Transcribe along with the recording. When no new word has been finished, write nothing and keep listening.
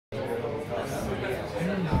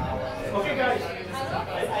Okay, guys,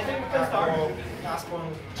 I think we can start.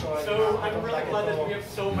 So I'm really glad that we have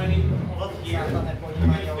so many of us here.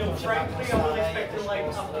 Frankly, I was expecting like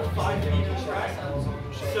up to 5 people, right?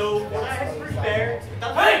 So what I had prepared, it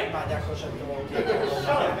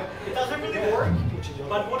doesn't really work.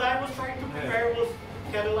 But what I was trying to prepare was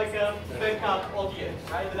kind of like a backup audience,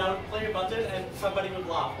 right? That I would play a button and somebody would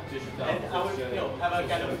laugh, and I would, have a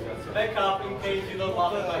kind of backup in case you don't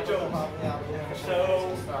laugh at my jokes.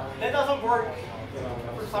 So that doesn't work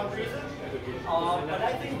for some reason, but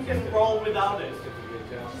I think we can roll without it.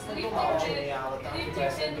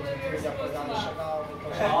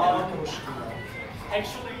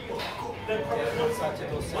 Actually, that probably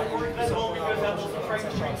won't work that well because I'm also trying to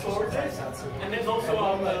record this, and there's also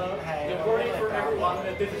the warning for everyone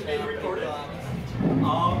that this is being recorded.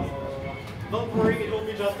 Don't worry, it will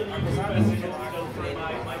be just a YouTube message, it will be just for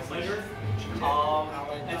my pleasure.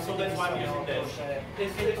 And so that's why I'm using this.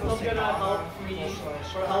 It's not gonna help me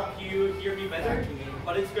or help you hear me better,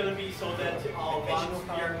 but it's gonna be so that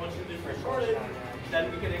once it is recorded,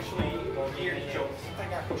 then we can actually hear the jokes.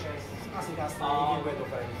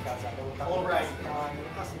 Alright.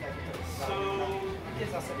 So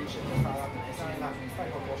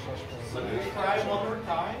let me try one more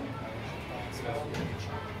time.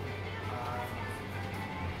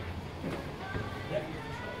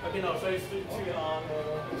 Okay, no, so it's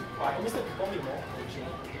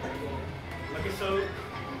okay, so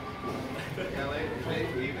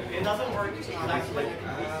it doesn't work exactly,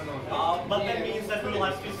 but that means that we will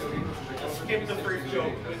have to skip the first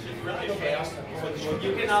joke, which is really a shame.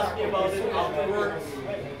 You can ask me about it afterwards,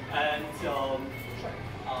 and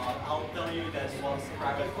I'll tell you that once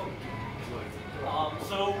private.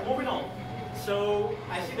 So moving on. So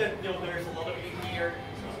I see that there's a lot of you here.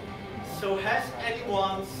 So has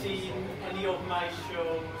anyone seen any of my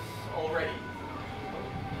shows already?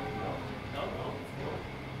 No?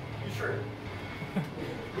 You sure?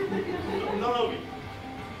 None of you.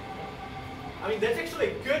 I mean, that's actually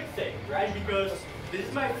a good thing, right? Because this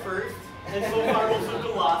is my first, and so far also the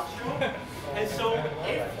last show. And so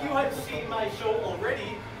if you have seen my show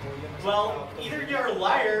already, well, either you're a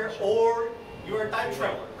liar or you're a time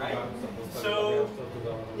traveler, right? So,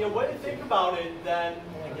 when you think about it, then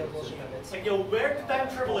like, where do time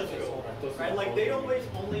travelers go, right? Like, they always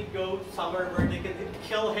only go somewhere where they can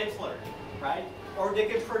kill Hitler, right? Or they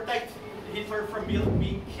can protect Hitler from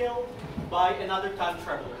being killed by another time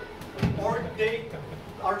traveler. Or they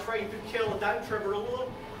are trying to kill a time traveler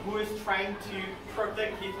who is trying to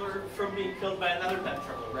protect Hitler from being killed by another time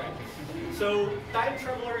traveler, right? So time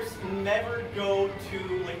travelers never go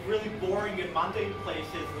to like really boring and mundane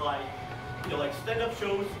places like like stand-up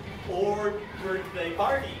shows or birthday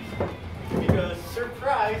parties. Because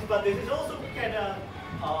surprise, but this is also kind of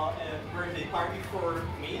a birthday party for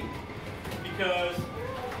me. Because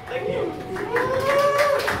thank you.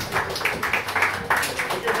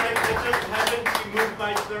 Because I just happened to move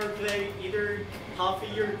my birthday either half a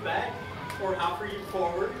year back or half a year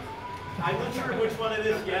forward. I'm not sure which one it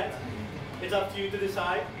is yet. It's up to you to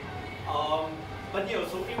decide. But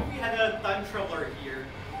so if we had a time traveler here,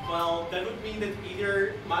 well, that would mean that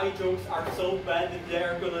either my jokes are so bad that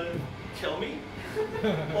they're gonna kill me,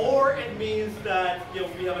 or it means that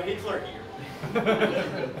we have a Hitler here.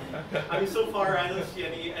 I mean, so far I don't see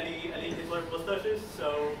any Hitler mustaches,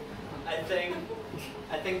 so I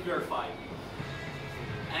think we're fine.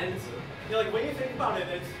 And like when you think about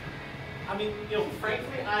it, I mean,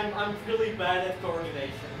 frankly, I'm really bad at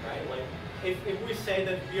coordination, right? Like if we say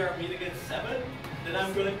that we are meeting at 7, then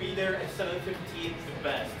I'm gonna be there at 7:15 the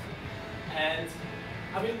best. And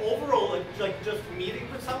I mean, overall, like just meeting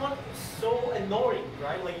with someone is so annoying,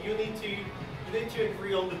 right? Like you need to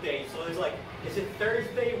agree on the day. So it's like, is it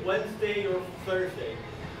Thursday, Wednesday, or Thursday?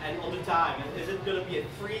 And on the time, and is it gonna be at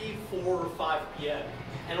 3, 4, or 5 p.m.?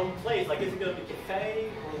 And on place, like is it gonna be cafe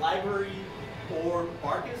or library or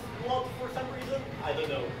parking lot for some reason? I don't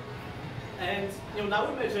know. And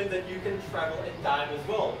now imagine that you can travel in time as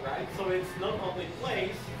well, right? So it's not only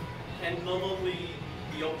place and not only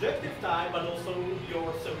the objective time, but also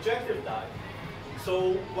your subjective time.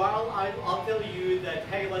 So while I'll tell you that,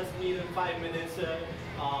 hey, let's meet in 5 minutes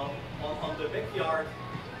on the backyard,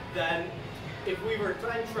 then if we were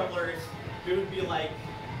time travelers, we would be like,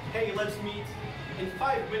 hey, let's meet in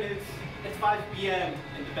 5 minutes at 5 p.m.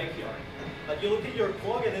 in the backyard. But you look at your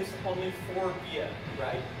clock and it's only 4 p.m.,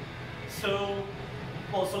 right? So,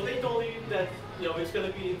 also they told you that it's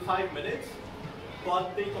going to be in 5 minutes,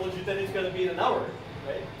 but they told you that it's going to be in an hour,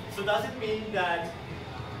 right? So does it mean that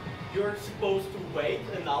you're supposed to wait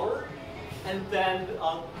an hour and then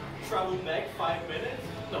travel back 5 minutes?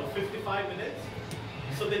 No, 55 minutes.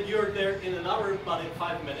 so that you're there in an hour but in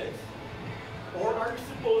 5 minutes? Or are you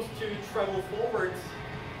supposed to travel forwards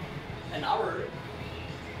an hour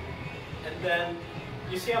and then,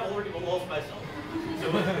 you see I've already lost myself.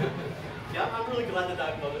 So yeah, I'm really glad that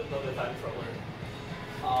I'm not a time traveler.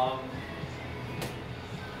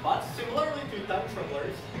 But similarly to time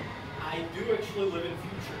travelers, I do actually live in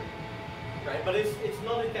future, right? But it's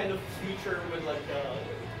not a kind of future with like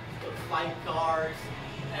flying cars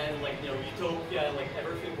and like utopia and like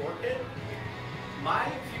everything working.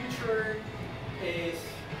 My future is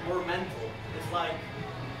more mental. It's like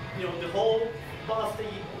the whole past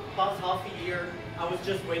half a year I was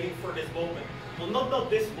just waiting for this moment. Well, not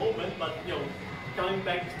this moment, but coming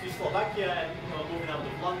back to Slovakia and moving out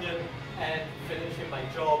of London and finishing my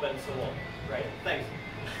job and so on, right? Thanks.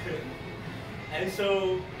 And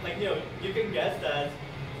so, like you can guess that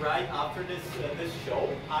right after this show,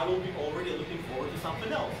 I will be already looking forward to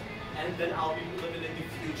something else, and then I'll be living in the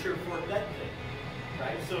future for that thing,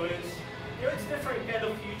 right? So it's it's different kind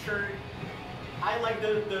of future. I like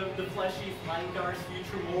the flashy flying cars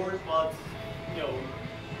future more, but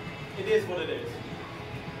it is what it is.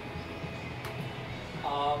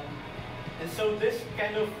 And so this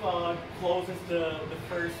kind of closes the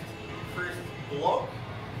first block.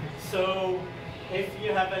 So if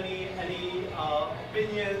you have any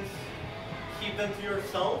opinions, keep them to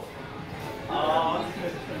yourself.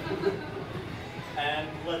 And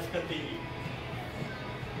let's continue.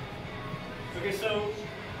 Okay, so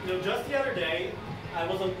just the other day I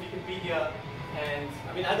was on Wikipedia, and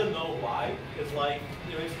I mean I don't know why. It's like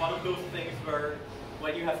it's one of those things where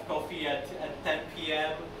when you have coffee at 10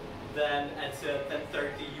 p.m. then at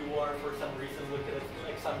 10:30 you are for some reason looking at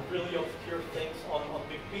like some really obscure things on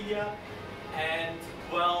Wikipedia, and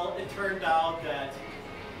well, it turned out that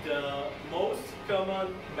the most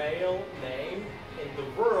common male name in the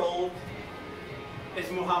world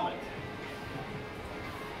is Muhammad.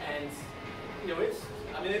 And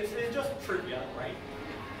it's just trivia, right?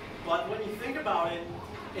 But when you think about it,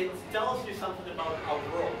 it tells you something about our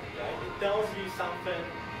world, right? It tells you something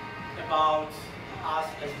about us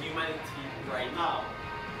as humanity right now.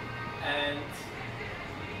 And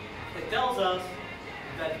it tells us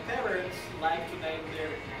that parents like to name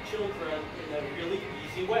their children in a really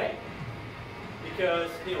easy way.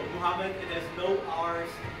 Because, Muhammad, it has no R's,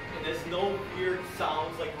 it has no weird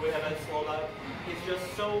sounds like we have in Slovak. It's just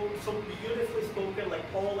so beautifully spoken, like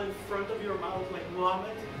all in front of your mouth, like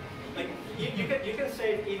Muhammad. Like you can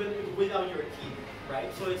say it even without your teeth,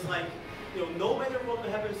 right? So it's like, no matter what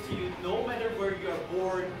happens to you, no matter where you are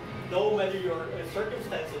born, no matter your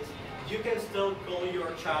circumstances, you can still call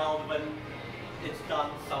your child when it's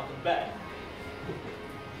done something bad.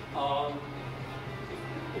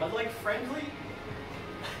 But like frankly,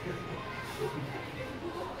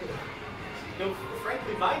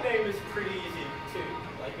 frankly, my name is pretty easy too.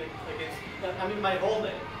 I mean, my whole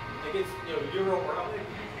name, like it's Euro or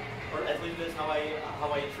at least that's how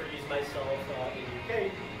I introduce myself in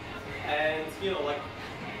UK. And like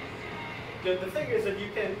the thing is that you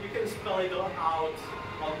can spell it out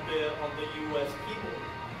on the US people,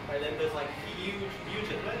 right? And there's like huge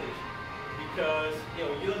advantage because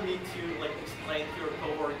you don't need to like explain to your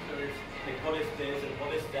coworkers like what is this and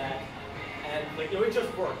what is that, and like it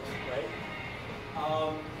just works, right?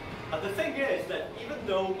 But the thing is that even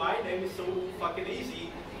though my name is so fucking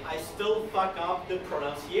easy, I still fuck up the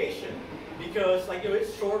pronunciation because like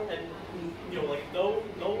it's short and like no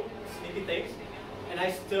sneaky things, and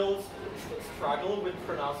I still struggle with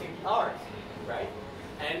pronouncing R's, right?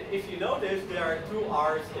 And if you notice, there are 2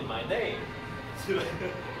 R's in my name, so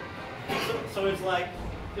it's like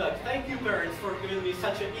thank you parents for giving me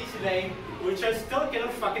such an easy name, which I still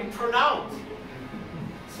cannot fucking pronounce.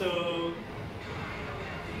 So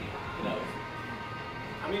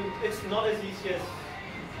I mean, it's not as easy as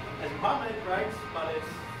Muhammad, right? But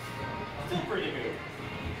it's still pretty good.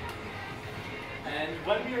 And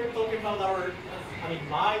when we are talking about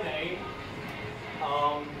my name,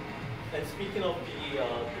 and speaking of the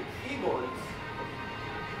keyboards,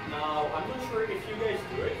 now I'm not sure if you guys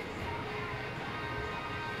do it.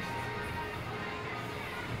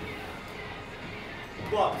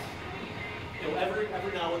 But every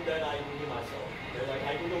now and then I Google myself. I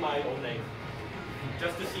Google my own name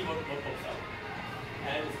just to see what pops up.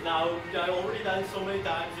 And now I've already done so many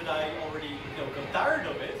times that I already got tired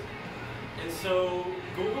of it. And so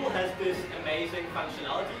Google has this amazing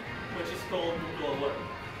functionality which is called Google Alert,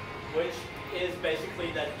 which is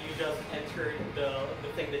basically that you just enter the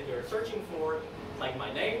thing that you're searching for, like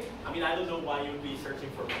my name. I mean, I don't know why you'd be searching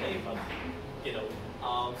for my name, but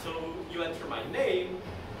so you enter my name,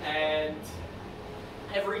 and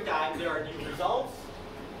every time there are new results,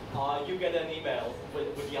 you get an email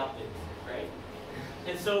with the update, right?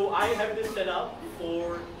 And so I have this set up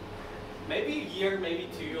for maybe a year, maybe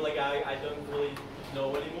two, like I don't really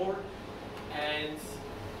know anymore. And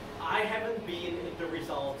I haven't been in the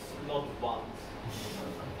results not once.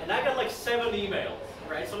 And I got like 7 emails,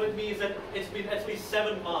 right? So it means that it's been at least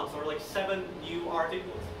 7 months or like 7 new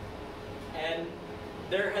articles. And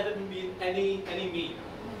there hadn't been any me.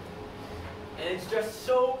 And it's just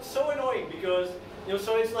so annoying because, you know,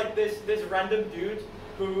 so it's like this random dude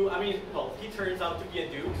who, I mean, well, he turns out to be a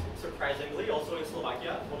dude, surprisingly, also in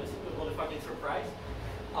Slovakia. What a fucking surprise.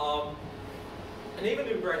 And even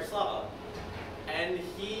in Bratislava. And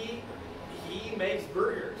he makes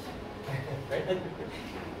burgers. Right?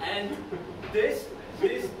 And this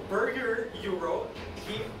burger euro,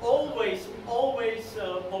 he always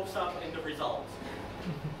pops up in the results.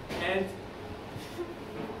 And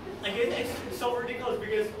like it's so ridiculous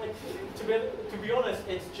because, like, to be honest,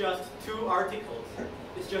 it's just 2 articles.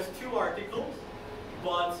 It's just 2 articles,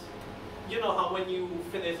 but you know how when you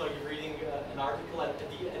finish like reading an article at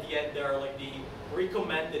the end there are like the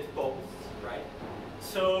recommended posts, right?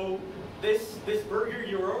 So this burger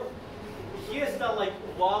euro, he has done like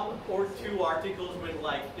 1 or 2 articles with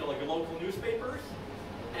like, you know, like local newspapers,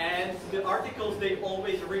 and the articles they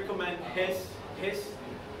always recommend his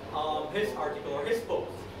article or his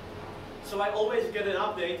post. So I always get an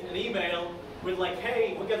update, an email with like,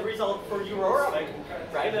 hey, we got a result for Euro, like,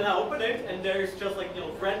 right? And I open it, and there's just like, you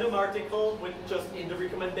know, random article with just in the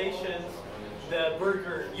recommendations the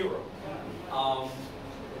burger euro.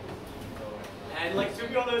 And like, to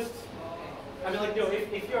be honest, I mean, like, you know,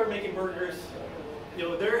 if you're making burgers, you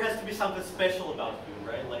know, there has to be something special about you,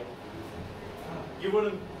 right? Like, you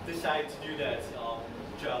wouldn't decide to do that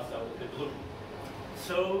just out of the blue.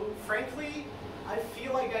 So, frankly, I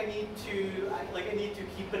feel like I need to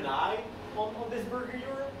keep an eye on this burger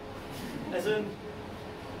euro. As in,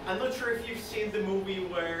 I'm not sure if you've seen the movie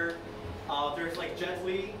where there's like Jet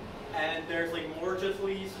Li, and there's like more Jet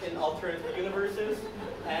Lis in alternate universes,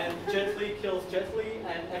 and Jet Li kills Jet Li,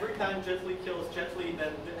 and every time Jet Li kills Jet Li,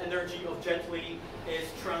 then the energy of Jet Li is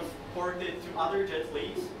transported to other Jet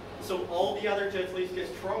Lis, so all the other Jet Lis get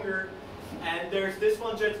stronger, and there's this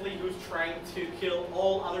one Jet Li who's trying to kill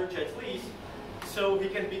all other Jet Lis, so he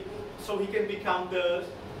can become the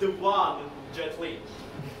one Jet Li.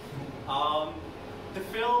 The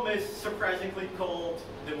film is surprisingly called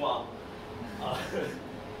The One.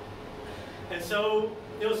 And so,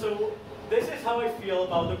 you know, so this is how I feel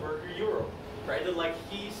about the burger euro, right? That like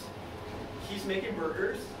he's making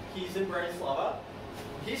burgers, he's in Bratislava,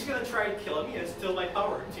 he's gonna try to kill me and steal my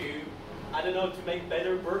power to, I don't know, to make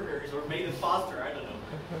better burgers or make it faster, I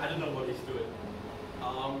don't know what he's doing.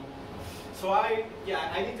 So I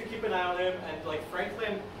need to keep an eye on him, and like frankly,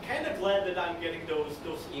 I'm kind of glad that I'm getting those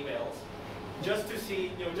emails, just to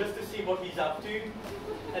see, you know, just to see what he's up to.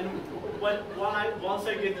 And once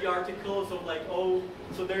I get the articles of like, oh,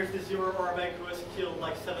 so there's this Euro Arabic who has killed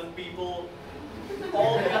like 7 people,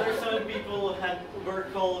 all the other 7 people were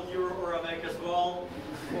called Euro Arabic as well.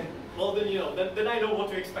 Well, then, you know, then I know what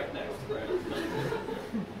to expect next, right?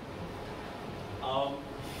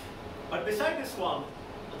 But beside this one,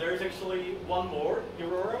 there's actually one more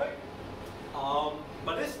Euro Arabic.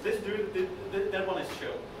 But this dude, that one is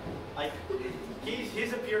chill. Like,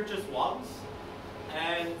 he's appeared just once,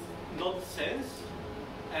 and not since.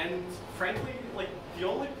 And frankly, like, the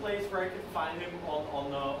only place where I could find him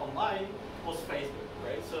online was Facebook,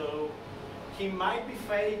 right? So he might be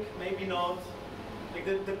fake, maybe not. Like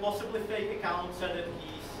the possibly fake account said that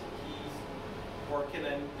he's working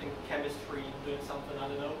in chemistry, doing something, I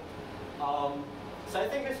don't know. So I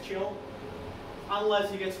think it's chill, unless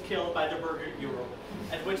he gets killed by the burger euro,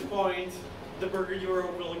 at which point the burger euro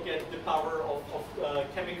will get the power of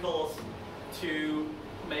chemicals to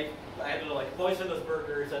make, I don't know, like poisonous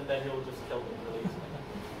burgers, and then he'll just kill them really easily.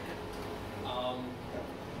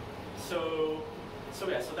 So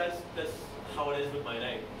yeah, so that's how it is with my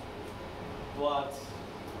name. But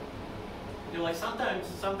you know, like sometimes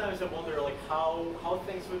I wonder like how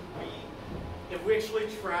things would be if we actually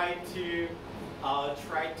tried to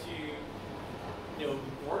you know,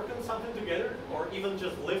 work on something together, or even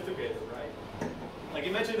just live together, right? Like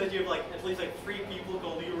imagine that you have like at least like 3 people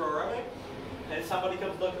called Euro Arabic, and somebody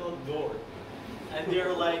comes knocking on the door, and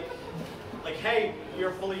they're like, hey,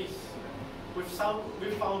 we're police. We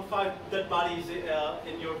found 5 dead bodies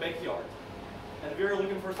in your backyard, and we're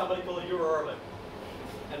looking for somebody called Euro Arabic.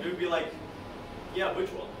 And we'd be like, yeah, which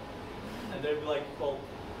one? And they'd be like, well,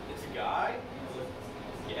 it's a guy. Like,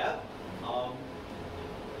 yeah.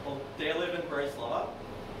 Well, they live in Bratislava.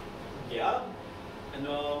 Yeah. And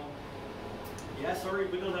yeah, sorry,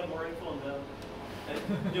 we don't have more info on them.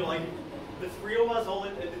 And you know, like the three of us all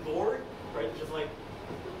at the door, right, just like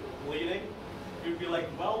bleeding. You'd be like,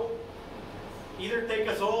 well, either take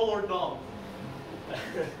us all or none.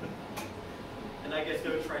 And I guess they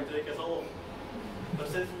would try to take us all. But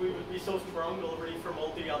since we would be so strong already from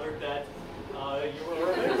all the other dead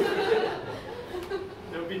Euroromans,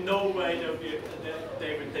 there would be no way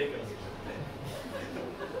they would take us.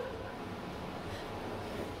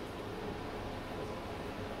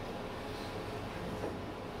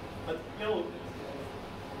 But you know,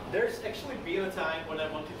 there's actually been a time when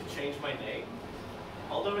I wanted to change my name,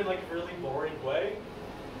 although in like a really boring way,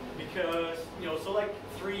 because you know, so like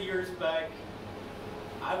 3 years back,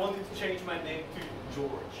 I wanted to change my name to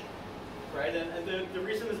George, right? And the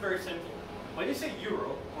reason is very simple. When you say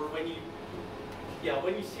Euro, or when you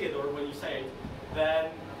see it, or when you say it,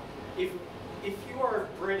 then if you are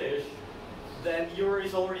British, then Euro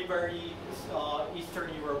is already very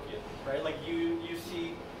Eastern European, right? Like you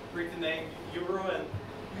see Britain name Euro, and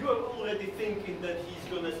you are already thinking that he's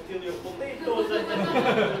gonna steal your potatoes and then he's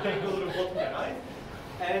gonna take a little vodka, right?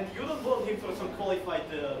 And you don't want him for some qualified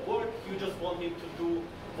work, you just want him to do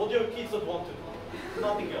what your kids don't want to do,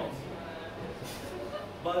 nothing else.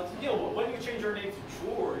 But you know, when you change your name to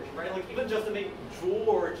George, right, like even just the name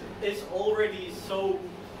George is already so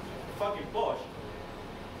fucking posh.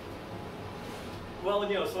 Well,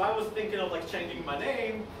 you know, so I was thinking of like changing my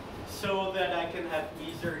name so that I can have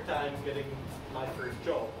easier time getting my first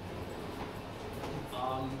job.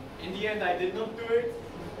 In the end, I did not do it.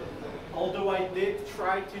 Although I did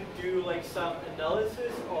try to do like some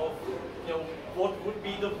analysis of, you know, what would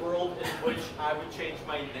be the world in which I would change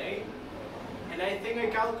my name. And I think I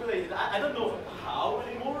calculated, I don't know how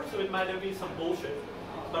anymore, so it might have been some bullshit.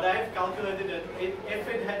 But I've calculated that if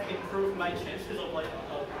it had improved my chances of like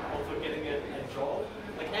also getting a job,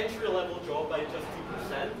 like entry-level job by just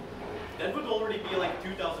 2%, that would already be like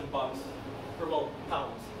 2,000 bucks, or well,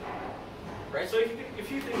 pounds. Right? So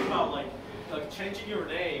if you think about like changing your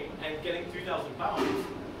name and getting 2,000 pounds,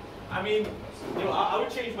 I mean, you know, I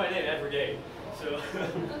would change my name every day. So,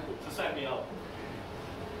 so sign me up.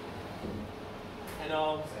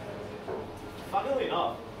 And funnily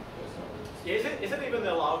enough, is it even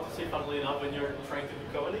allowed to say funnily enough when you're trying to do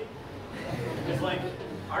comedy? It's like,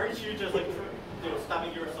 aren't you just like, you know,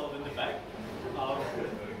 stabbing yourself in the back?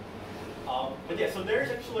 But yeah, so there's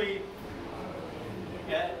actually,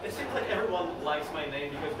 yeah, it seems like everyone likes my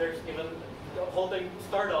name because there's even a whole thing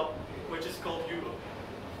startup which is called Euro.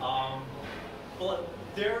 Well,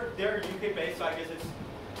 they're UK based, so I guess it's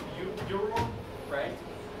Euro, right?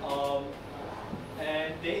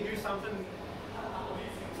 And they do something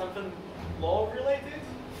law related.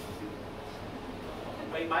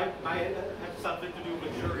 Might have something to do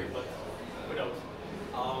with jury, but who knows?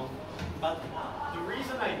 But the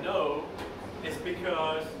reason I know is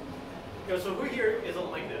because, you know, so who here is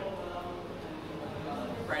on LinkedIn?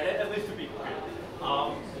 Right, at least 2 people.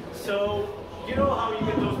 So you know how you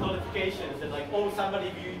get those notifications that like, oh,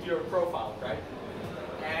 somebody viewed your profile, right?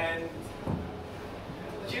 And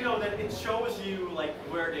you know that it shows you like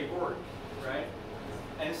where they work, right?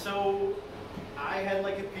 And so I had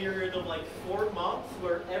like a period of like 4 months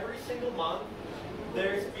where every single month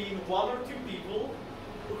there's been 1 or 2 people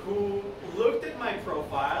who looked at my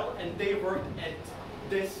profile and they worked at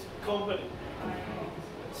this company.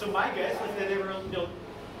 So my guess was that they were, you know,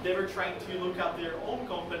 they were trying to look up their own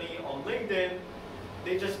company on LinkedIn.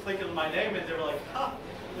 They just clicked on my name and they were like, huh,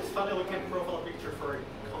 this funny looking profile picture for a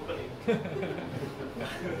company.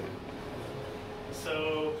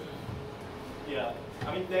 So yeah,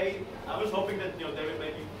 I mean I was hoping that, you know, they would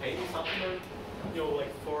maybe pay me something, or, you know,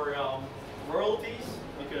 like for royalties,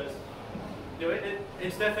 because, you know,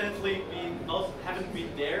 it's definitely haven't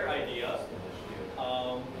been their idea.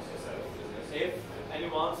 If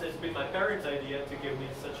anyone, it's been my parents' idea to give me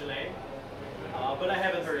such a name, but I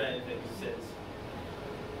haven't heard anything since.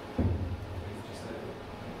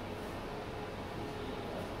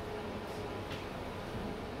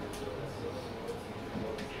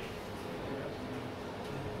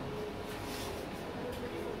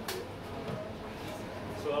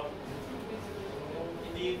 So,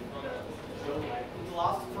 indeed, in the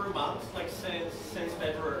last 4 months, like since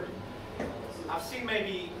February, I've seen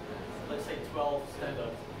maybe, let's say, 12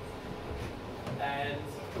 stand-ups, and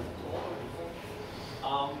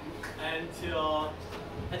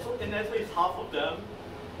at least half of them.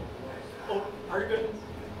 Oh, are you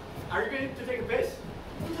going to take a piss?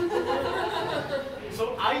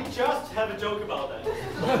 So I just have a joke about that.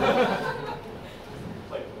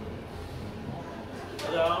 Wait.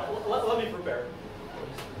 Let me prepare.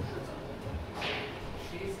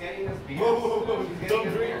 getting us beers. Whoa, don't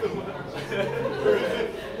drink too much.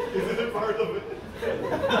 Is it a part of it?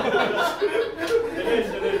 It is.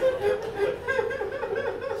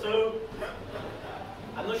 So,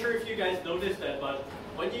 I'm not sure if you guys noticed that, but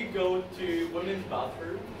when you go to women's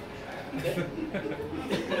bathroom,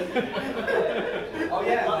 Oh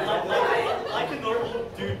yeah. like a normal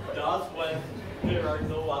dude does when there are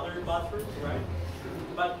no other bathrooms, right?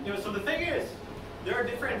 But so the thing is, they are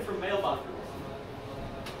different from male bathrooms.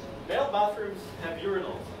 Male bathrooms have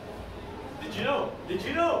urinals. Did you know? Did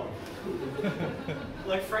you know?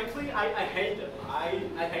 Like frankly, I hate them. I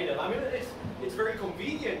hate them. I mean, it's very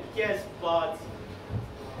convenient, yes, but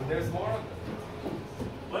there's more of them.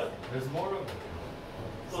 What? There's more of them.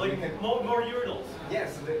 So like more urinals. Yeah,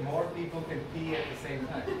 so that more people can pee at the same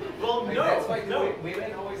time. Well, like, no, that's why no.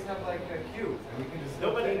 Women always have like a queue, and we can just.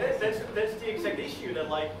 No, but that's the exact issue that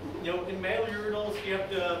like in male urinals you have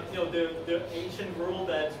the ancient rule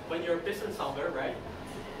that when you're pissing somewhere, right?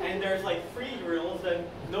 And there's like 3 urinals, then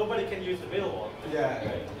nobody can use the middle one. Yeah.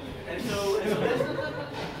 Right? And so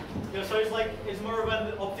that's, so it's like it's more of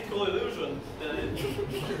an optical illusion than it.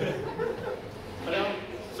 But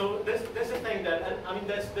so that's the thing that I mean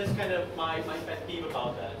that's kind of my pet peeve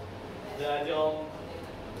about that. That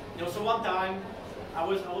so one time I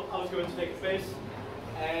was going to take a piss,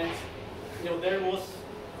 and there was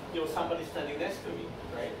somebody standing next to me,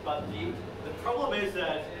 right? But the problem is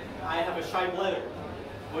that I have a shy bladder,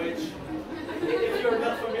 which if you're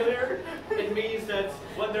not familiar, it means that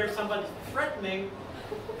when there's somebody threatening,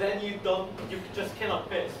 then you just cannot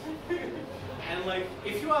piss. And like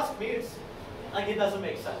if you ask me, it's like it doesn't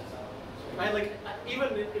make sense, right? Like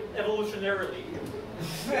even evolutionarily,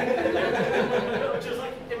 like, just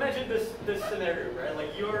like imagine this scenario, right?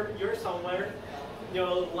 Like you're somewhere,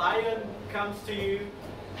 lion comes to you,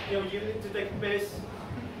 you need to take a piss.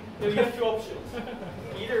 You have 2 options.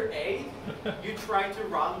 Either A, you try to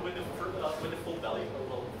run with the full belly,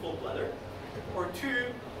 or full bladder, or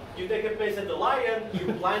 2, you take a piss at the lion,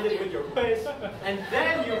 you blind it with your piss, and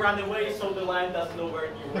then you run away so the lion doesn't know where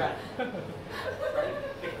you ran. Right?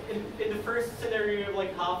 In the first scenario, you have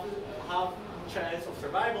like half chance of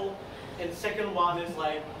survival, and the second one is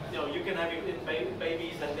like, you can have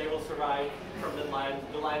babies and they will survive from the lion.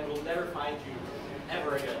 The lion will never find you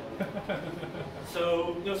ever again.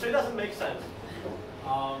 So so it doesn't make sense.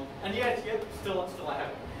 And yet still I have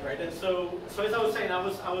it, right? And so as I was saying, I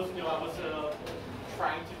was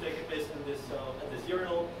trying to take a piss in this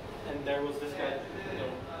urinal, and there was this guy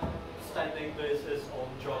standing with his own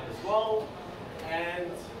job as well,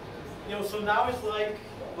 and so now it's like,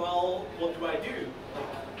 well, what do I do?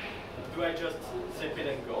 Like, do I just zip it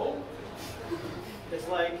and go? It's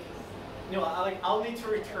like I'll need to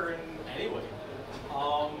return anyway.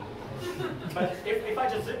 But if I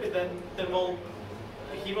just zip it, then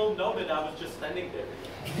he will know that I was just standing there.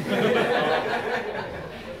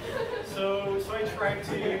 So I tried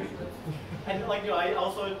to, and I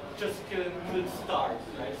also just couldn't start,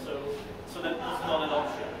 right? So that was not an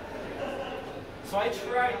option. So I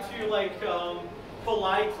tried to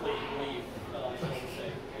politely leave, shall we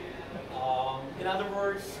say. In other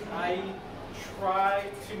words, I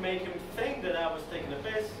tried to make him think that I was taking a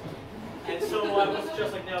piss. And so I was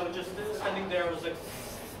just just standing there. I was like,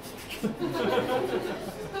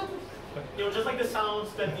 just like the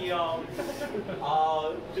sounds that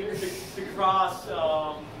the grass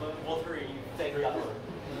watering thing does.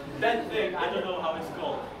 That thing, I don't know how it's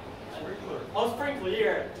called. Oh, sprinkler,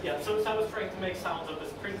 yeah. So I was trying to make sounds of the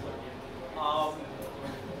sprinkler.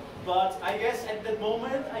 But I guess at that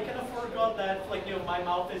moment I kind of forgot that my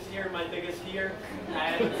mouth is here, my dick is here,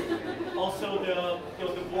 and also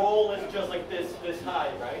the wall is just like this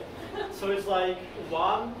high, right? So it's like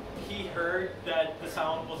 1, he heard that the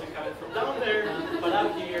sound wasn't coming from down there, but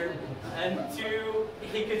up here, and 2,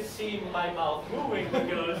 he could see my mouth moving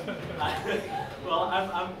because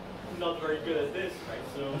I'm not very good at this, right?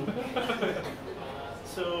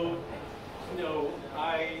 So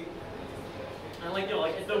And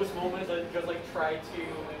at those moments, I just try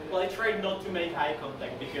to, I try not to make eye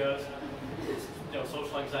contact because it's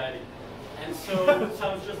social anxiety, and so I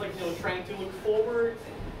was just trying to look forward,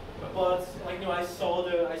 but I saw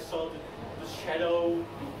the shadow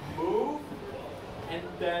move, and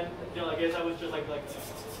then I guess I was just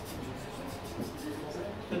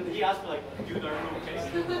and he asked me you are okay,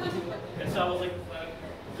 and so I was like,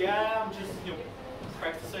 yeah, I'm just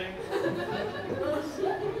practicing.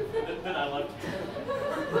 Then I left.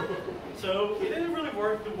 So it didn't really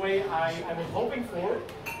work the way I was hoping for.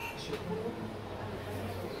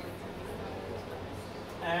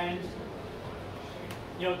 And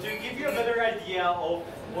to give you a better idea of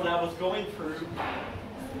what I was going through,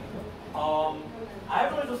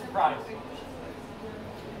 a surprise.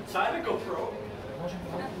 So I have a GoPro,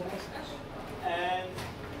 and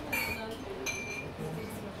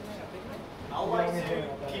I'd like to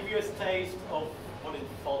give you a taste of what it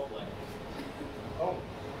felt like. Oh.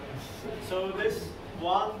 So this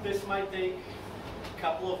might take a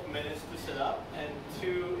couple of minutes to set up, and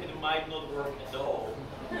two, it might not work at all.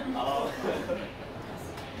 So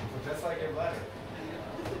just like your bladder.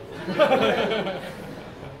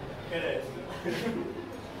 It is.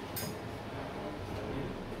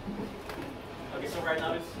 Okay, so right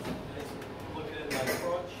now it's looking at my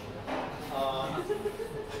crotch.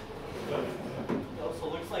 It also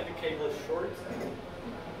looks like the cable is short.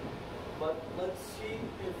 But let's see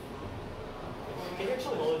if can you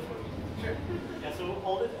actually hold it for me? Sure. Yeah, so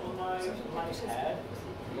hold it on my head.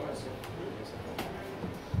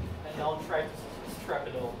 And I'll try to strap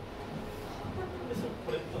it on. So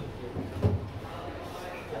put it here.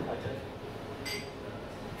 Yeah, like that.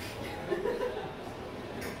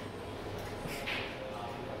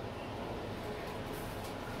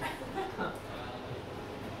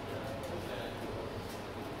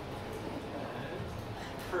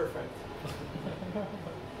 Perfect. Okay.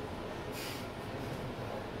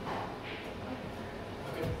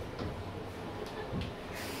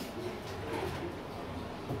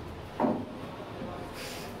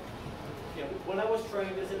 Yeah, when I was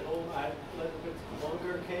trying this at home, I had a little bit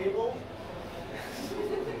longer cable.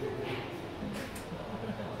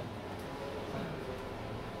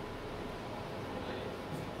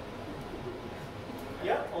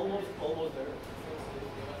 Yeah, almost there.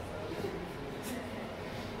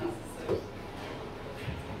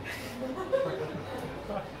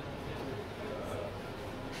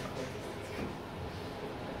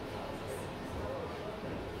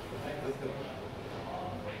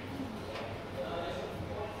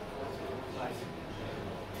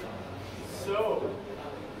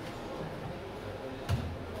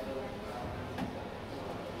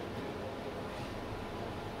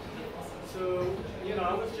 So, you know,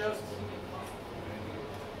 I was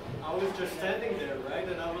just standing there, right?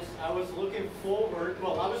 And I was looking forward.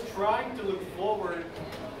 Well, I was trying to look forward,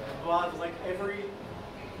 but like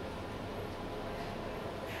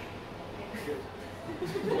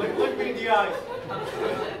look me in the eyes.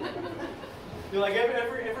 You know, like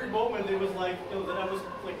every moment it was like, you know, that I was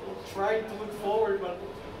like trying to look forward, but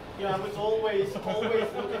you know, I was always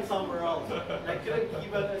looking somewhere else. I couldn't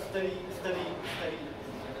keep a steady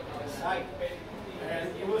sight, and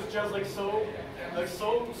it was just like so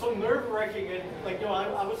nerve-wracking, and like, you know,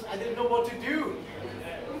 I didn't know what to do.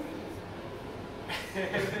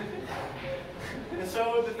 And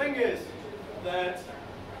so the thing is that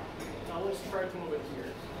now let's try to move it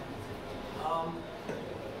here.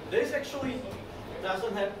 This actually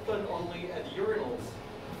doesn't happen only at urinals.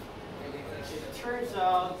 It turns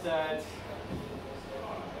out that,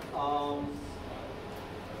 oh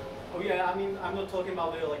yeah, I mean, I'm not talking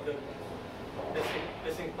about the like the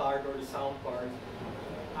missing part or the sound part.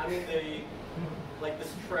 I mean the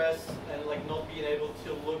stress and like not being able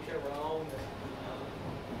to look around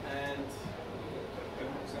and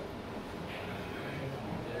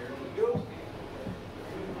there we go.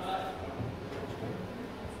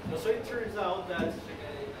 So it turns out that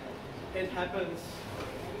it happens,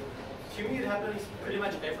 to me it happens pretty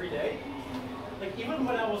much every day. Like even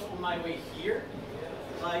when I was on my way here,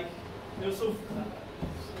 like, you know, so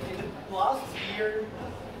in the last year,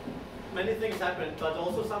 many things happened, but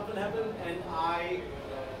also something happened, and I,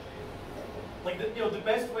 like, you know, the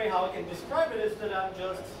best way how I can describe it is that I'm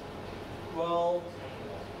just so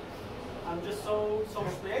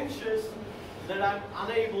mostly anxious that I'm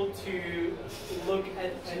unable to look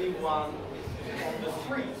at anyone on the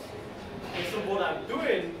street. And so what I'm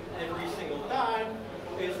doing every single time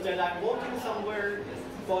is that I'm walking somewhere,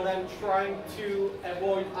 but I'm trying to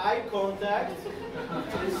avoid eye contact.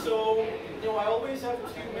 And so, you know, I always have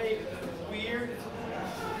to make weird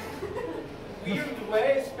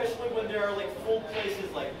ways, especially when there are like full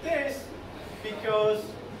places like this, because,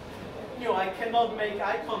 you know, I cannot make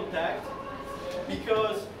eye contact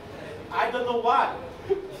because I don't know why.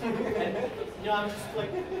 And, you know, I'm just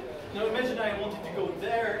like, you know, imagine I wanted to go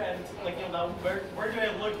there and, like, you know, now where do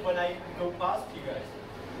I look when I go past you guys,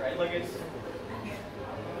 right? Like it's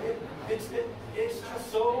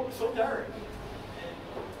just so dark.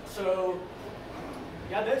 So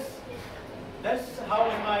yeah, that's how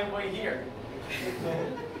am I way here.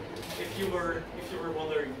 If you were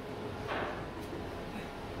wondering.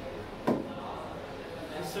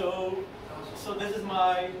 And so this is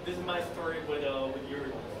my story with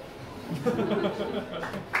urinals.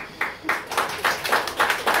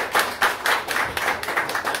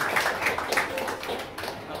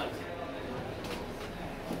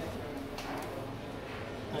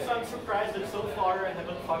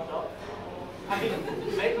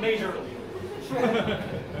 Majorly.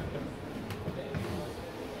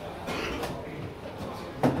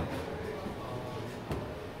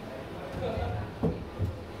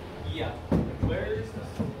 Yeah. Where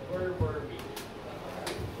were we?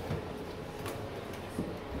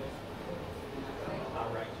 All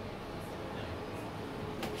right.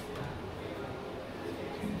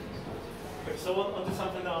 Okay, so on to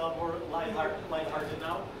something more lighthearted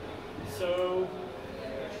now. So,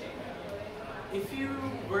 if you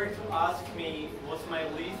were to ask me what's my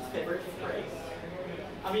least favorite phrase,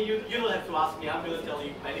 I mean, you don't have to ask me, I'm going to tell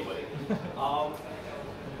you anyway.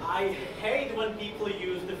 I hate when people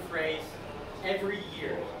use the phrase every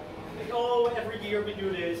year. Like, oh, every year we do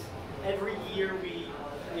this, every year we,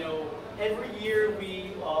 every year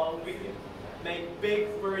we make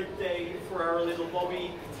big birthday for our little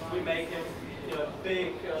Bobby, we make him a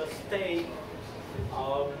big steak.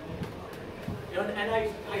 And I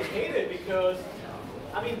hate it because,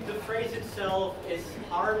 I mean, the phrase itself is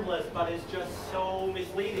harmless, but it's just so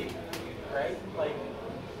misleading, right? Like,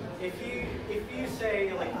 if you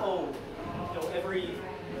say like, oh, every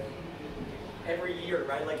year,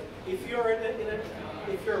 right? Like, if you're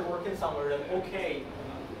if you're working somewhere, then okay,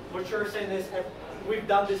 what you're saying is we've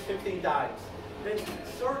done this 15 times. Then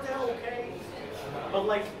sort of okay, but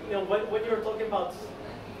like, when you're talking about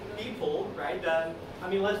people, right? Then, I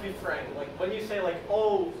mean, let's be frank. Like, when you say like,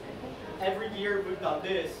 oh, every year we've done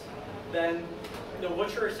this, then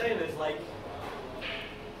what you're saying is like,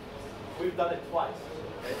 we've done it twice.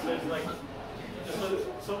 Right? So it's like,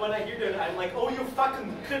 so when I hear that, I'm like, oh, you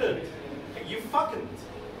fucking couldn't. Like, you fucking.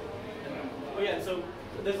 Oh yeah, and so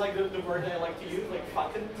there's like the word that I like to use, like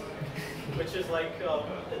fucking, which is like,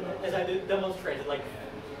 as I demonstrated, like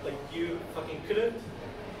you fucking couldn't.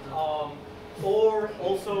 Or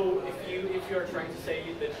also, if you're trying to say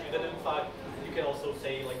that you didn't fuck, you can also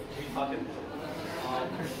say like we fucking.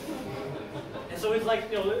 And so it's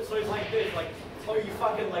like, so it's like this, like, oh, you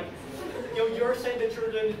fucking, like, you're saying that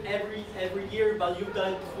you're doing it every year, but you've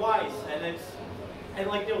done it twice, and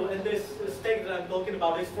like, and this steak that I'm talking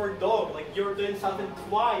about is for a dog. Like, you're doing something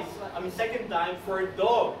twice. I mean, second time for a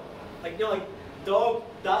dog. Like, like, dog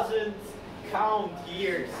doesn't count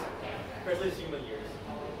years, or at least human years.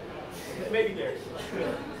 Maybe theirs.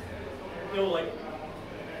 Like,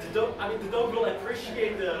 the dog. I mean, the dog will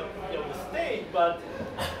appreciate the steak, but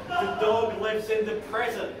the dog lives in the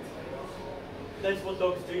present. That's what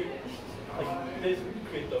dogs do. Like, this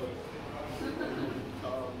great doggy.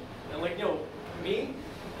 And like, me,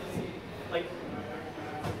 like,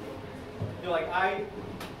 like I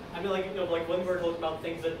mean, like, like when we're talking about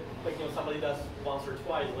things that, like, somebody does once or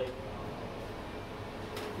twice, like,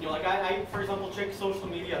 like I, for example, check social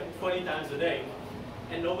media 20 times a day,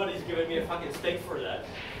 and nobody's giving me a fucking steak for that.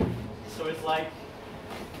 So it's like,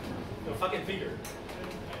 fucking figure.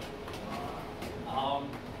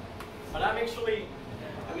 But I'm actually,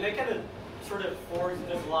 I mean, I kind of sort of forced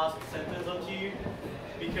this last sentence onto you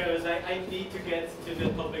because I need to get to the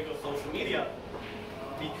topic of social media.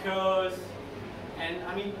 Because, and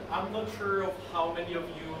I mean, I'm not sure of how many of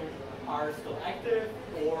you are still active,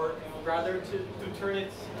 or rather to turn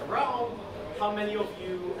it around, how many of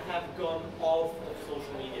you have gone off of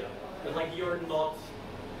social media? But like, you're not,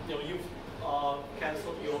 you've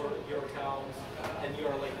canceled your accounts and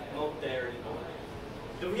you're like not there anymore.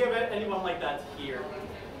 Do we have anyone like that here?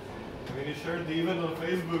 I mean, you shared the event on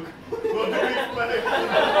Facebook. What do you expect?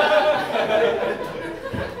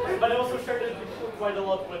 But I also shared it quite a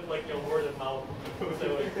lot with like word of mouth.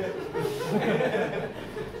 So,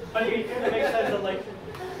 but it kind of makes sense that like,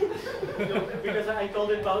 because I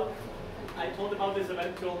told about this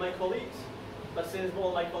event to all my colleagues, but since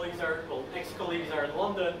all my colleagues are, well, ex-colleagues are in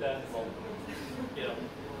London, then, well,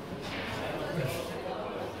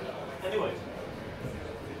 Anyway,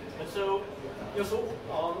 and so,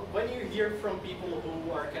 when you hear from people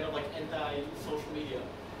who are kind of like anti-social media,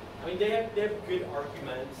 I mean, they have good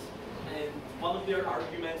arguments, and one of their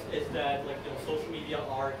arguments is that like social media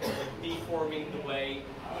are kind of like deforming the way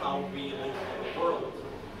how we live in the world.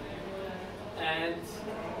 And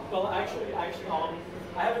well, actually, I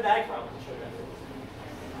have a diagram to show you.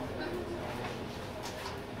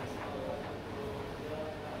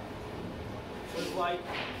 So it's like.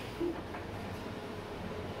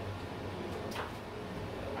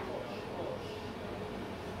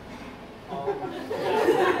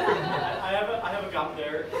 I have a gum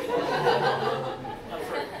there. I'm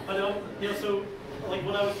sorry. But so like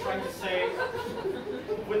what I was trying to say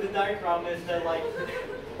with the diagram is that like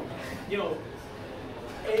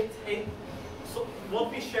so what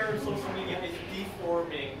we share on social media is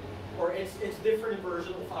deforming, or it's different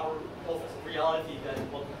version of reality than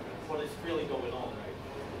what is really going on, right?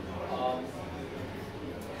 Um,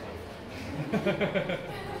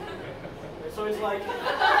 so it's like,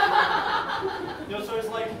 so it's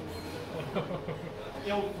like,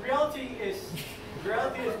 reality is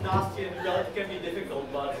nasty and reality can be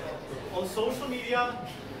difficult, but on social media,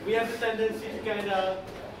 we have the tendency to kind of,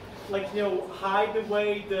 hide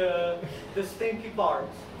away the stinky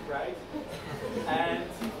parts, right? And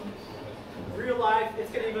real life,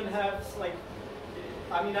 it can even have,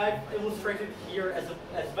 I've illustrated here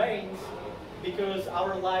as veins, because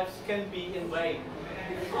our lives can be in vain.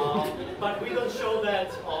 But we don't show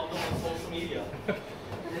that on social media.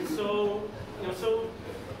 And so, so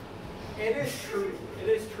it is true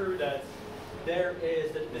that there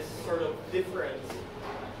is this sort of difference,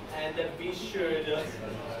 and that we should,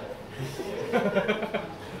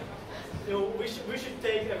 we should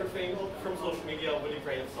take everything from social media with a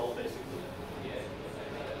grain of salt, basically.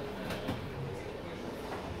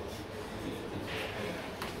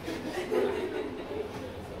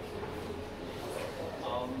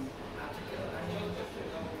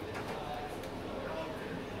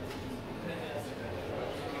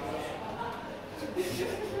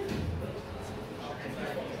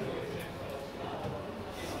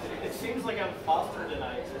 It seems like I'm faster than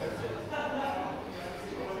I expected.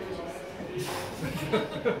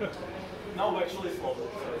 No, actually slower.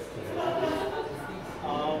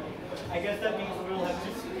 I guess that means we'll have to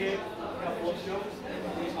skip a couple of shows.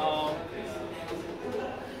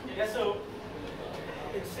 Yeah, so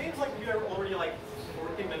it seems like we are already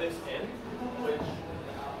 40 minutes in, which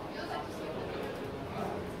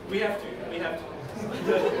we have to.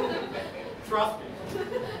 Trust me.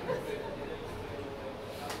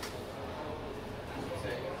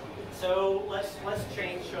 So let's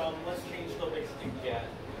change topics again,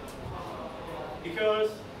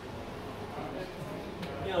 because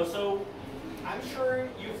so I'm sure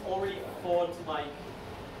you've already thought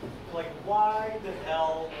why the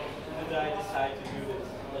hell did I decide to do this?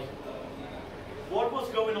 What was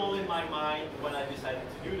going on in my mind when I decided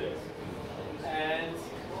to do this? And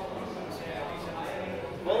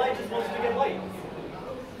well, I just wanted to get laid,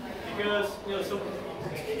 because so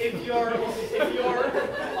if you're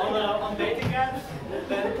on dating apps,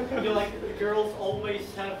 then the girls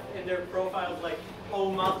always have in their profiles oh,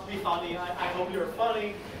 must be funny. I hope you're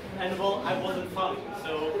funny, and well, I wasn't funny,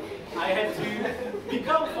 so I had to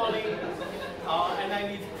become funny, and I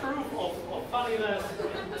need proof of funniness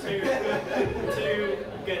to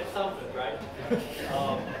get something, right?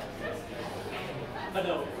 But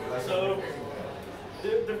no, so.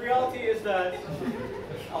 The reality is that,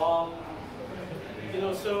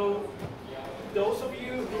 so those of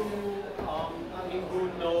you who, who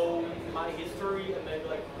know my history and maybe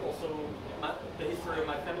also the history of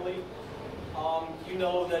my family, you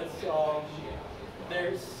know that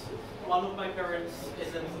there's one of my parents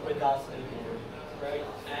isn't with us anymore, right?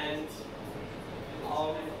 And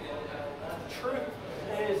the truth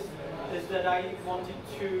is that I wanted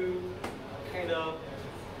to kind of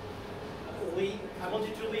I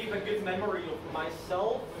wanted to leave a good memory of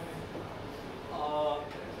myself,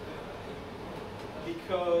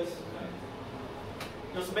 because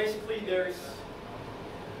so basically there's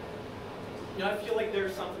I feel like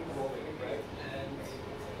there's something growing, right?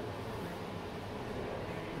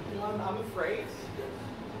 And I'm afraid,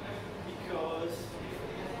 because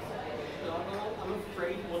I'm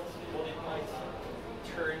afraid what it might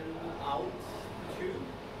turn out to,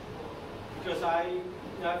 because I've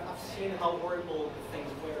seen how horrible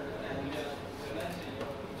things were, and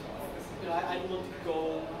I don't want to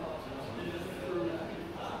go through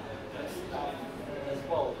that stuff as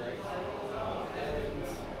well, right?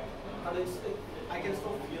 But I can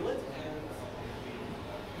still feel it, and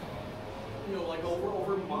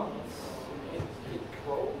over months, it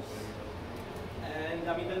grows, and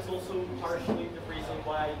that's also partially the reason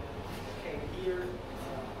why I came here,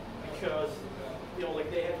 because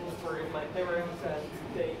they have the story of my parents, and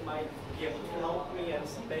they might be able to help me, and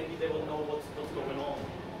maybe they will know what's going on.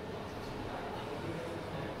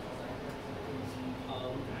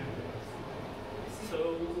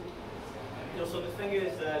 So the thing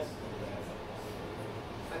is that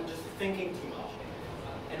I'm just thinking too much,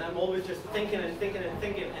 and I'm always just thinking and thinking and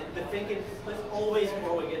thinking, and the thinking is always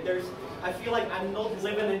growing. And I feel like I'm not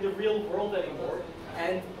living in the real world anymore,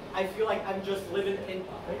 and I feel like I'm just living in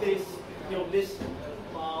this, this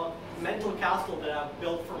mental castle that I've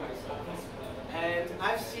built for myself. And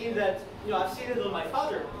I've seen that, I've seen it with my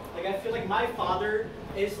father. I feel like my father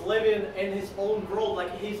is living in his own world,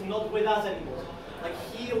 he's not with us anymore.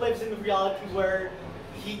 He lives in a reality where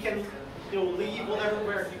he can, leave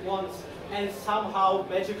where he wants, and somehow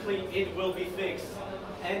magically it will be fixed.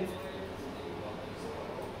 And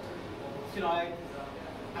you know, I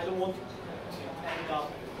don't want to end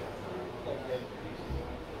up like that.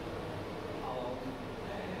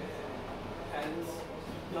 And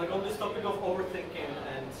like on this topic of overthinking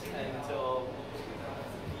and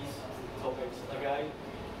these topics, like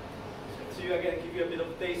to again give you a bit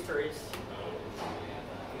of tasters.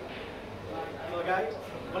 Like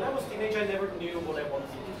when I was a teenager, I never knew what I wanted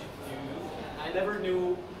to do. I never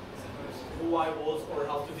knew who I was or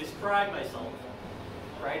how to describe myself,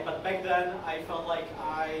 right? But back then, I felt like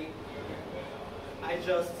I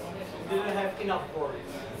just didn't have enough words.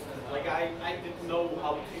 Like I didn't know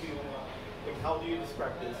how to, like how do you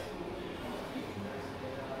describe this?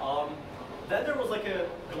 Then there was like a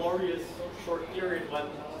glorious short period when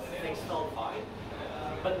things felt fine.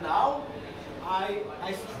 But now, I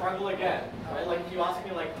struggle again, right? Like you ask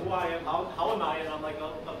me like who I am, how am I, and I'm like,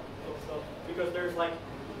 oh, because there's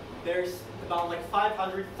about like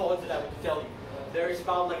 500 thoughts that I would tell you. There's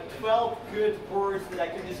about like 12 good words that I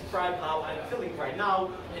can describe how I'm feeling right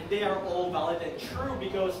now, and they are all valid and true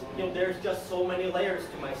because you know there's just so many layers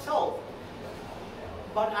to myself.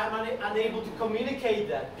 But I'm unable to communicate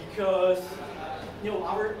that because you know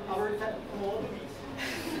our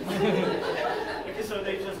okay, so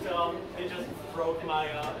they just broke my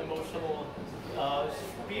emotional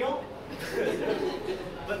spiel.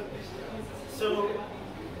 But so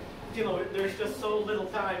you know, there's just so little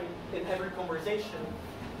time in every conversation,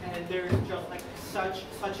 and there's just like such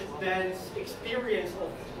a dense experience of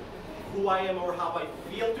who I am or how I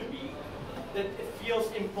feel to be that it feels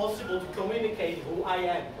impossible to communicate who I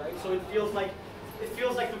am, right? So it feels like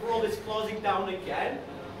the world is closing down again,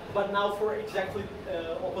 but now for exactly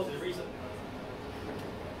opposite reason.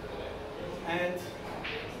 And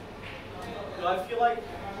you know, I feel like,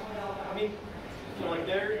 I mean, you know, like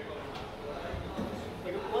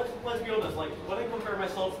let's be honest, like when I compare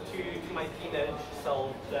myself to my teenage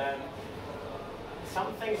self, then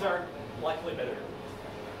some things are likely better.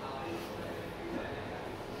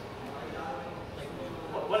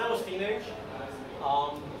 Like, when I was teenage,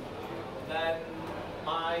 then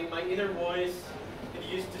my inner voice, it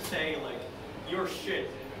used to say like, you're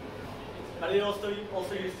shit. But it also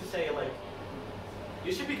used to say like,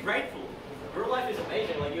 you should be grateful. Your life is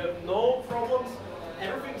amazing. Like you have no problems.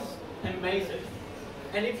 Everything's amazing.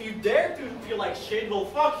 And if you dare to feel like shit, well,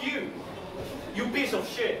 fuck you. You piece of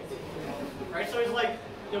shit. Right? So it's like,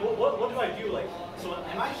 you know, what do I do? Like, so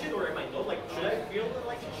am I shit or am I not? Like, should I feel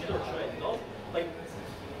like shit or should I not? Like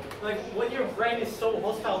when your brain is so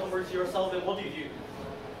hostile towards yourself, then what do you do?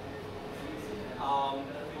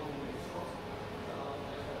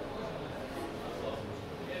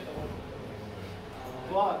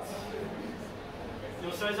 But, you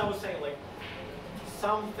know, so as I was saying, like,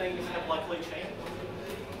 some things have luckily changed.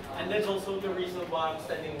 And that's also the reason why I'm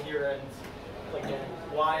standing here and, like, you know,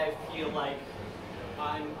 why I feel like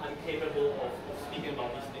I'm capable of speaking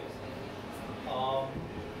about these things.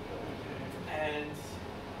 And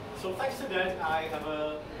so thanks to that, I have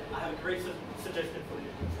a great suggestion for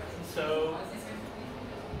you. So,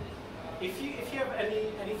 if you have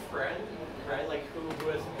any friend, right, like who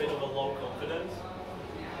has a bit of a low confidence,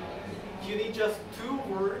 you need just 2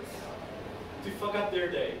 words to fuck up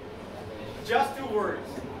their day. Just 2 words.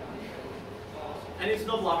 And it's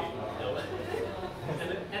not love you, you know?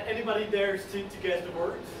 And anybody dares to guess the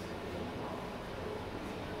words?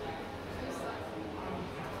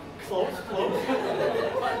 Close.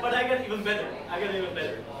 But I get even better.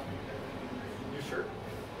 You sure?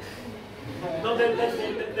 No,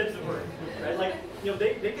 that's the word, right? Like, you know,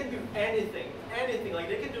 they can do anything. Like,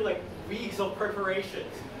 they can do like weeks of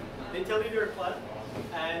preparations. They tell you their plan,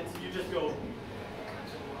 and you just go,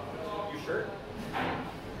 you sure?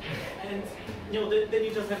 And you know, then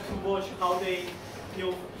you just have to watch how they, you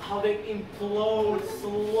know, how they implode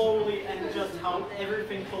slowly and just how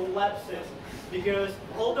everything collapses. Because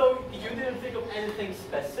although you didn't think of anything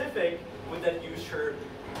specific with that you sure,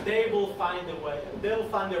 they will find a way. They will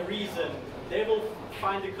find a reason. They will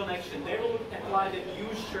find a connection. They will apply that you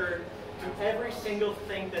sure to every single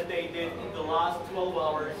thing that they did in the last 12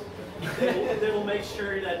 hours. They will make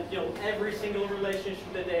sure that, you know, every single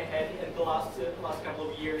relationship that they had in the last couple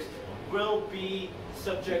of years will be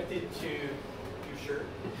subjected to you sure.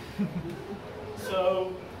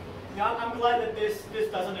 So yeah, I'm glad that this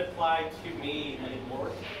doesn't apply to me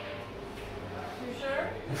anymore. You sure?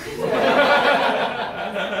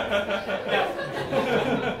 Yeah.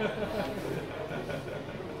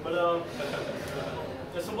 But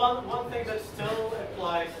there's one thing that still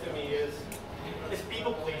applies to me is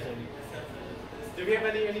people pleasing. Do we have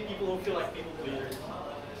any people who feel like people pleasers?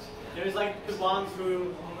 There's like the ones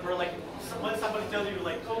who are like, when somebody tells you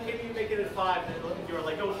like, oh, can you make it at 5? And you're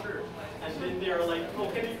like, oh, sure. and then they're like, oh,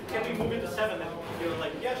 can we move it to 7? And you're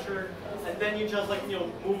like, yeah, sure. And then you just like,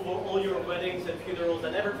 move all your weddings and funerals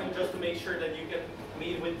and everything just to make sure that you can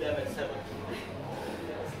meet with them at 7.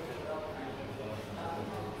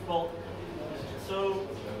 Well, so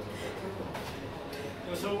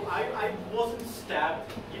I wasn't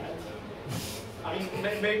stabbed yet. I mean,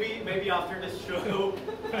 maybe after this show,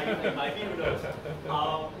 I might be, who knows.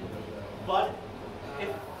 But if,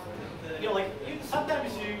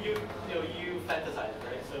 sometimes you fantasize,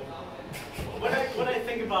 right? So when I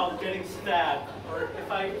think about getting stabbed, or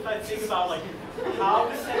if I think about like how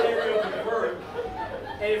the scenario would work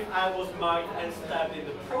if I was mugged and stabbed in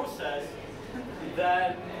the process,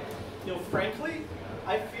 then frankly,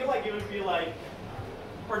 I feel like it would be like,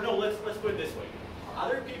 or no, let's put it this way.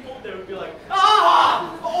 Other people, they would be like,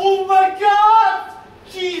 ah, oh my God,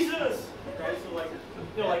 Jesus, right? So like,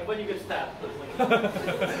 like when you get stabbed, like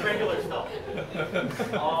regular stuff.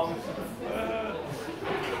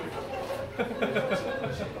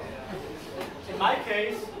 In my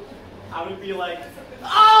case, I would be like,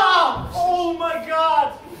 ah, oh my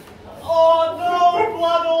God, oh no,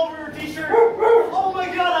 blood all over your t-shirt. Oh my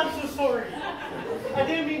God, I'm so sorry. I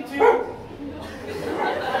didn't mean to.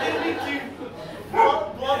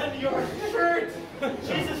 Blood in your shirt.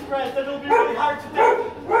 Jesus Christ, that'll be really hard to do.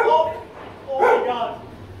 Oh my God.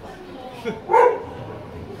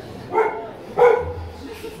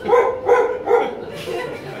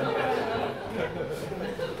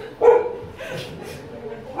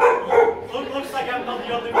 Looks like I'm not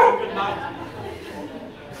the only one. Good night.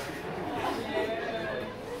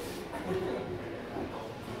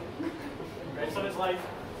 Okay, so it's like,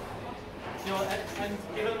 and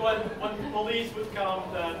even when police would come,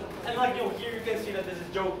 and like here you can see that this is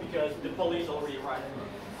a joke because the police already arrived.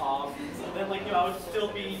 Then like I would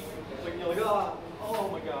still be like oh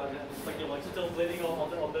my God, and like still bleeding on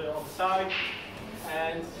the side.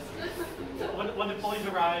 And when the police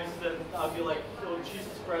arrives, then I'll be like, oh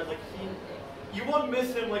Jesus Christ, like you won't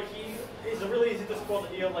miss him. Like he is really easy to spot.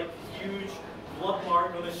 He had like huge blood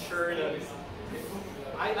mark on his shirt, and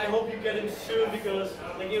I hope you get him soon because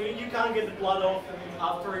like you can't get the blood off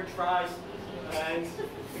after it dries. And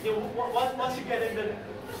once you get him, then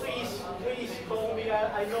please call me.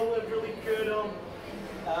 I know a really good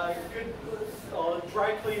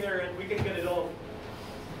dry cleaner, and we can get it off.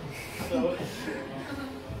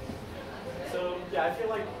 So yeah, I feel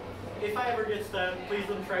like if I ever get stabbed, please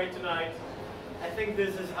don't try it tonight. I think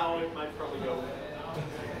this is how it might probably go.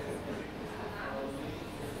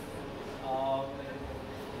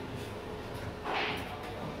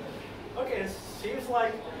 Okay, it seems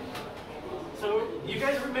like, so you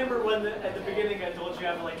guys remember when at the beginning I told you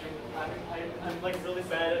I'm like really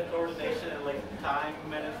bad at coordination and like time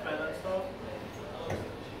management and stuff?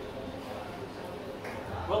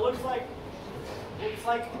 Well, looks like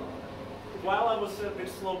while I was a bit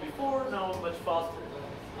slow before, now I'm much faster.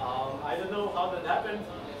 I don't know how that happened.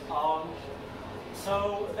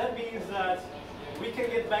 So that means that we can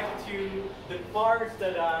get back to the parts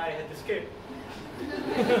that I had to skip.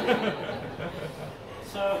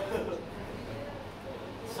 So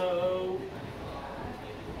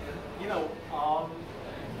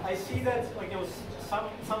I see that like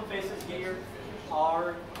some faces here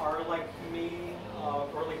are like me,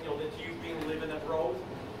 or like that you've been living abroad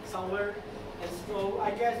somewhere, and so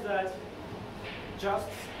I guess that just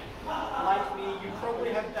like me, you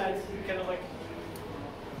probably have that kind of like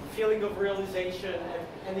feeling of realization at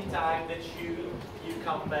any time that you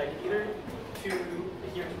come back either to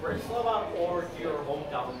here to Bratislava or to your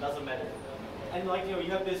hometown. It doesn't matter. And like you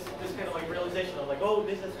have this kind of like realization of like, oh,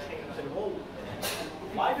 this has changed, and oh,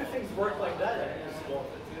 why do things work like that at school?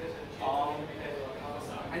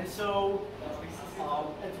 And so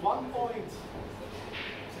at one point,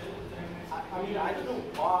 I mean, I don't know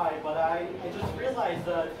why, but I just realized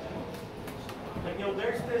that like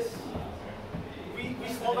there's this. We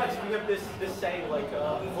Slovaks, we have this saying like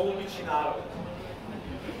 "volbičí národ,"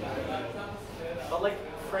 but like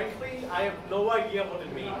frankly, I have no idea what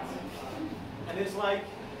it means. And it's like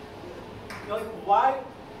why?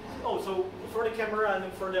 Oh, so for the camera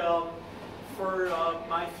and for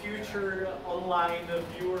my future online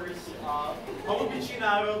viewers, volbičí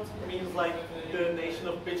národ means like the nation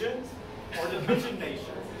of pigeons or the pigeon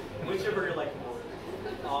nation, whichever you like more.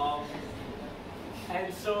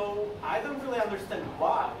 And so I don't really understand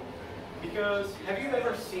why, because have you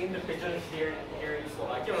ever seen the pigeons here in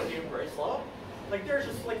Slovakia or here in Bratislava? Like they're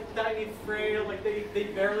just like tiny, frail, like they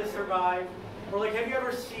barely survive. Or like have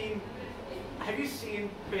you seen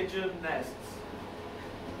pigeon nests?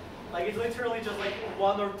 Like it's literally just like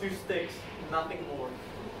 1 or 2 sticks, nothing more.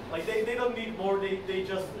 Like they don't need more. They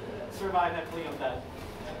just survive happily on that.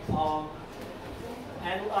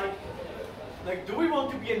 And like, do we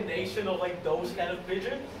want to be a nation of like those kind of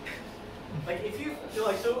pigeons? Like, if you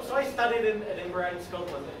like, so I studied in Edinburgh in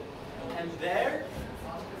Scotland, and there,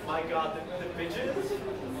 my God, the pigeons.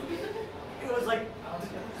 It was like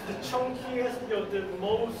the chunkiest, the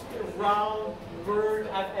most round bird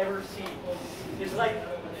I've ever seen. It's like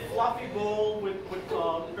fluffy ball with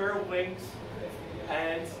pair of wings,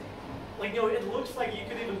 and like it looks like you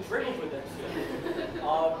could even dribble with it.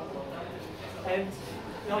 And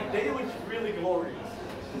like they look really glorious.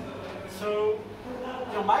 So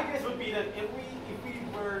my guess would be that if we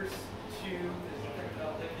were to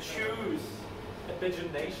choose a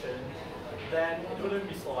pigeon nation, then it wouldn't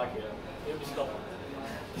be Slovakia. It would be Scotland.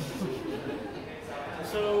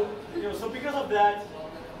 So so because of that,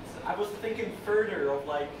 I was thinking further of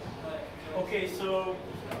like, okay, so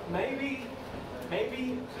maybe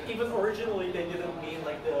even originally they didn't mean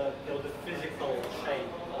like the the physical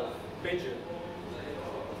shape of pigeon,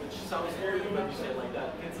 which sounds weird when you say it like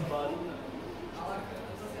that.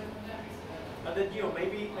 But then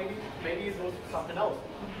maybe it was something else.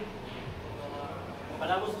 But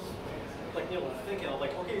I was like thinking of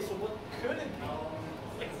like, okay, so what could it be?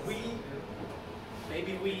 Like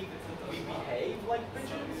maybe we behave like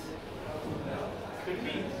pigeons? Could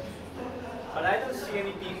be. But I don't see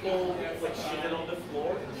any people like shitting on the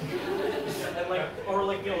floor and like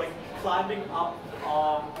like climbing up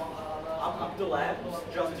the lamps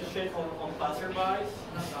just to shit on passerbys.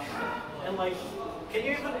 And like, can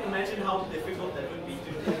you even imagine how difficult that would be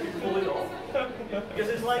to pull it off? Because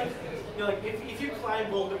it's like like if you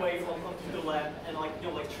climb all the way onto the lamp and like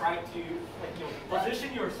try to like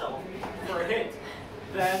position yourself for a hit,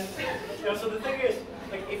 then so the thing is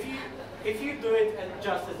like if you do it and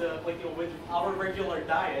just as a like with our regular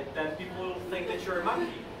diet, then people will think that you're a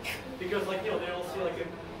monkey, because like they'll see like a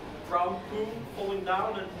brown poo falling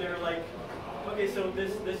down and they're like, okay, so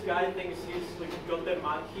this guy thinks he's like a goddamn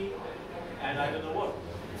monkey, and I don't know what.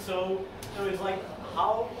 So it's like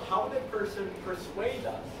how that person persuade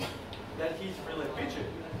us that he's really a pigeon.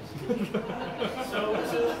 so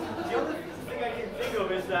the other thing I can think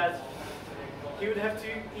of is that he would have to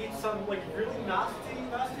eat some like really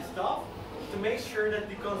nasty stuff to make sure that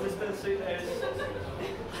the consistency is.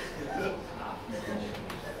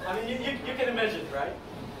 I mean, you can imagine, right?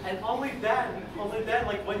 And only then,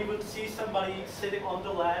 like when you would see somebody sitting on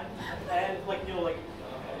the land and like like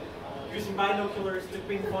using binoculars to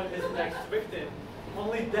pinpoint his next victim,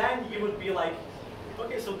 only then you would be like,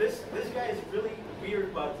 okay, so this guy is really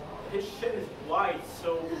weird, but his shit is white,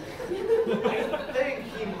 so I think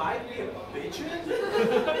he might be a pigeon.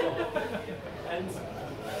 And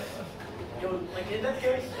like in that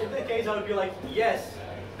case, I would be like, yes,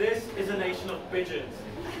 this is a nation of pigeons,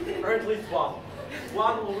 or at least one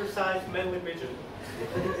oversized manly pigeon.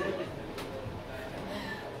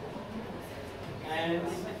 And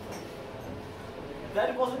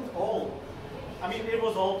that wasn't all. I mean, it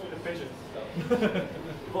was all to the pigeons.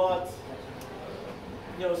 But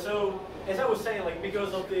so as I was saying, like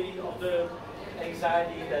because of the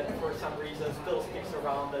anxiety that for some reason still sticks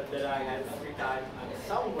around that I had every time I'm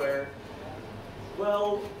somewhere,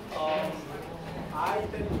 well, I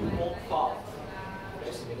tend to hold fast.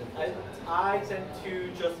 I tend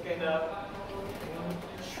to just kind of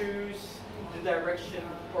choose the direction,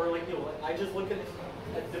 or like I just look at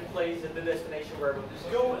the place, at the destination where I want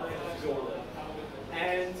to go, and I just go there.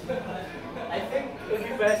 And I think it would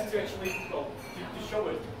be best to actually to show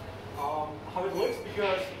it how it looks,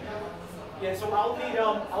 because so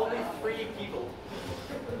I'll need 3 people,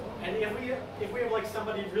 and if we have like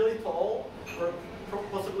somebody really tall, or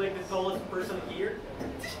possibly like the tallest person here,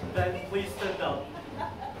 then please stand up.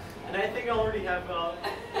 And I think I already have.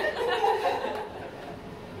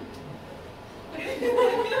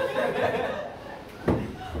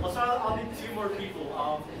 Also, I'll need 2 more people.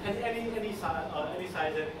 And any size, any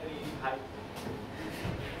height.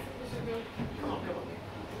 Come on.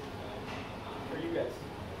 For you guys.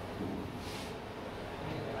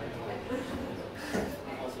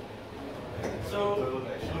 Awesome. So,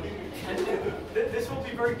 and this will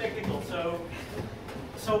be very technical. So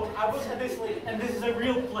I was at this, and this is a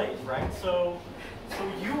real place, right? So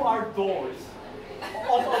you are doors,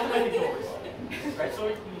 automatic doors, right?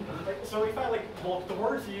 So if I like walk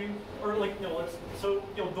towards you, or like doors,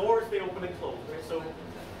 they open and close, right? So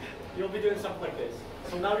you'll be doing something like this.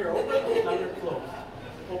 So now you're open, now you're closed,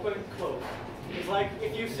 open and close. It's like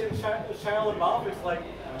if you see a child above, it's like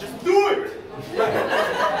just do it.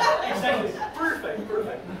 Right? Exactly, perfect.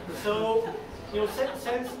 So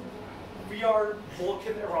since we are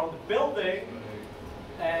walking around the building,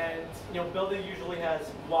 and building usually has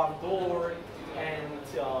one door, and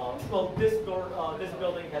well, this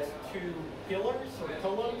building has two pillars or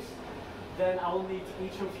columns. Then I will need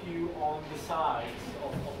each of you on the sides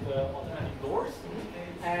of the automatic doors,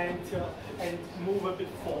 and move a bit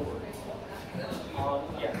forward.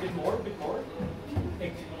 Yeah, a bit more.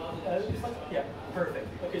 Yeah, perfect.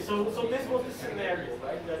 Okay, so this was the scenario,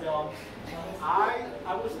 right? That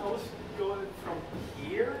I was going from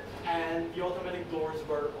here, and the automatic doors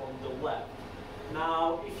were on the left.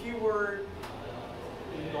 Now, if you were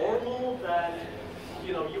normal, then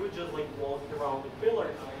you would just like walk around the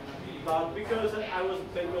pillars. But because I was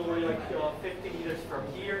already like 50 meters from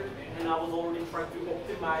here, and I was already trying to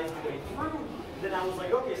optimize the way through, then I was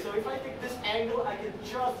like, okay, so if I take this angle, I can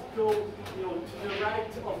just go, to the right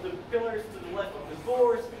of the pillars, to the left of the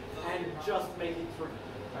doors, and just make it through,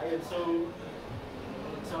 right? And so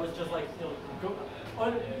it's just like, go.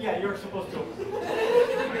 Oh, yeah, you're supposed to.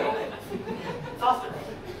 Faster.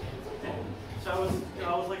 So I was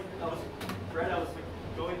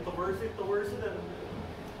going towards it, and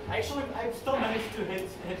actually, I still managed to hit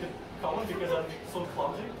the column because I'm so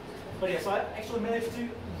clumsy. But yeah, so I actually managed to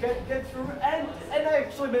get through, and I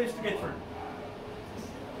actually managed to get through.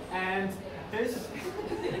 And this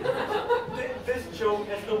joke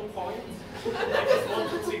has no point. I just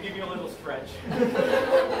wanted to give you a little stretch.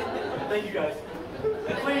 Thank you guys.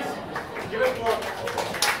 And please give it a applause.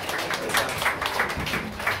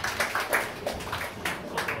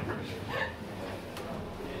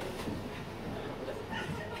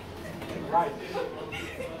 Right.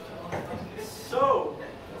 So,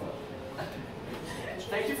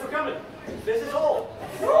 thank you for coming. This is all.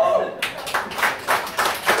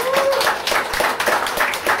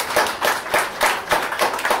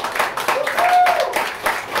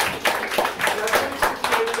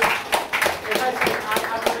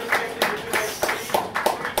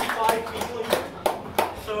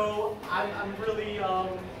 I'm really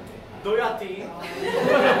doyati.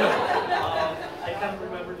 I can't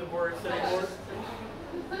remember the words anymore.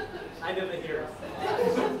 I never hear it.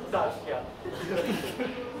 Dutch, yeah.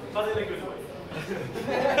 But in a good way.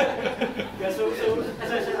 Yeah, so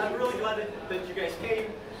as I said, I'm really glad that you guys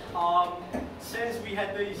came. Since we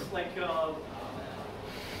had these like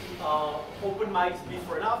open mics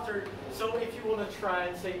before and after, so if you want to try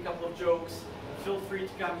and say a couple of jokes, feel free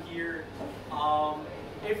to come here.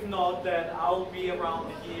 If not, then I'll be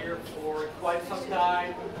around here for quite some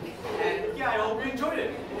time. And yeah, I hope you enjoyed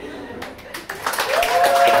it.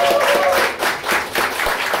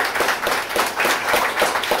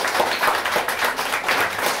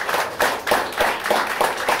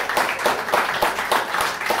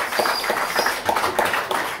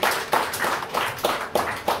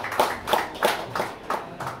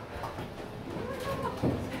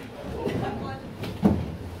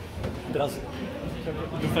 Teraz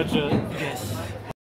dúfať, že yes.